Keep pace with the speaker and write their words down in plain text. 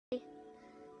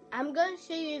I'm going to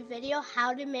show you a video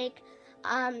how to make,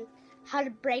 how to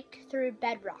break through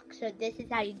bedrock. So this is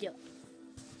how you do it.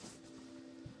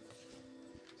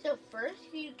 So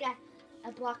first you get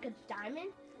a block of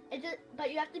diamond,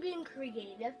 but you have to be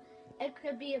creative. It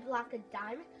could be a block of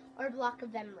diamond or a block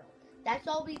of emerald. That's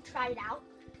all we tried out.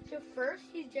 So first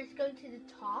you just go to the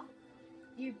top.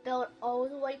 You build all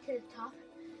the way to the top.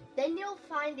 Then you'll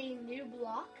find a new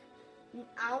block.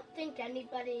 I don't think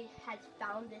anybody has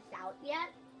found this out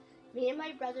yet. Me and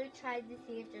my brother tried to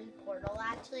see if there's a portal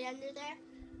actually under there.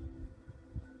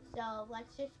 So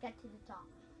let's just get to the top.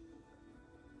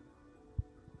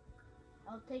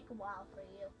 It'll take a while for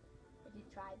you if you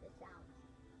try this out.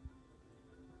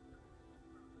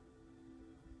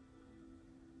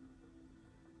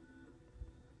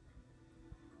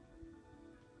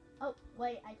 Oh,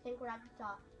 wait, I think we're at the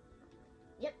top.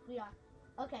 Yep, we are.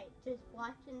 Okay, just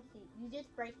watch and see. You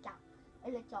just break out,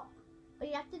 and it's all. But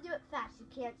you have to do it fast. You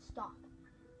can't stop.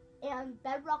 And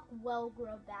bedrock will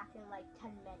grow back in like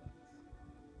 10 minutes.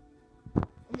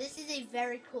 And this is a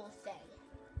very cool thing.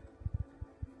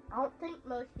 I don't think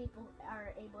most people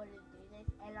are able to do this,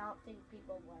 and I don't think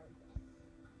people learn this.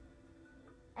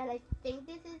 And I think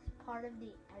this is part of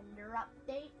the Ender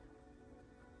update.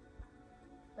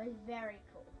 But it's very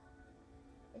cool.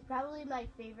 It's probably my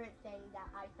favorite thing that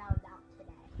I found out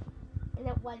today. And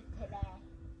it was today.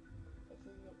 This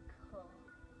isn't cool.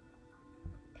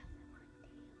 Tell me what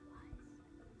day it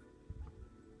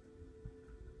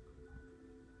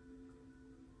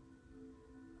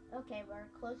was. Okay, we're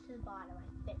close to the bottom,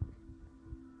 I think.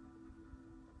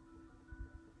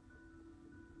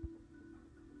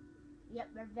 Yep,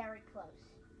 we're very close.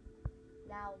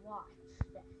 Now watch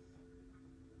this.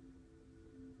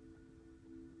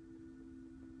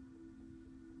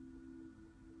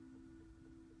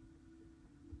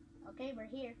 Okay, we're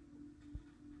here.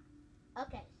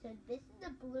 Okay, so this is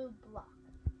a blue block.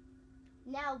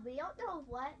 Now, we don't know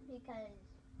what, because,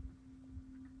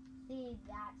 see,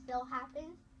 that still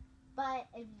happens. But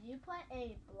if you put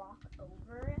a block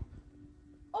over it,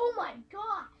 oh my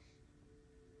gosh!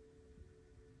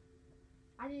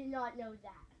 I did not know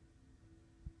that.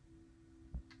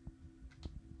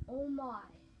 Oh my.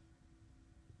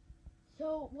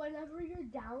 So, whenever you're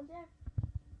down there,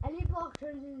 any block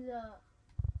turns into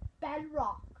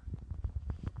bedrock.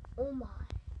 Oh my.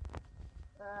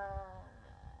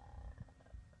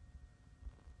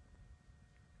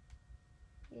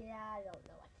 Yeah, I don't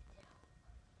know what to do.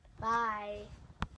 Bye.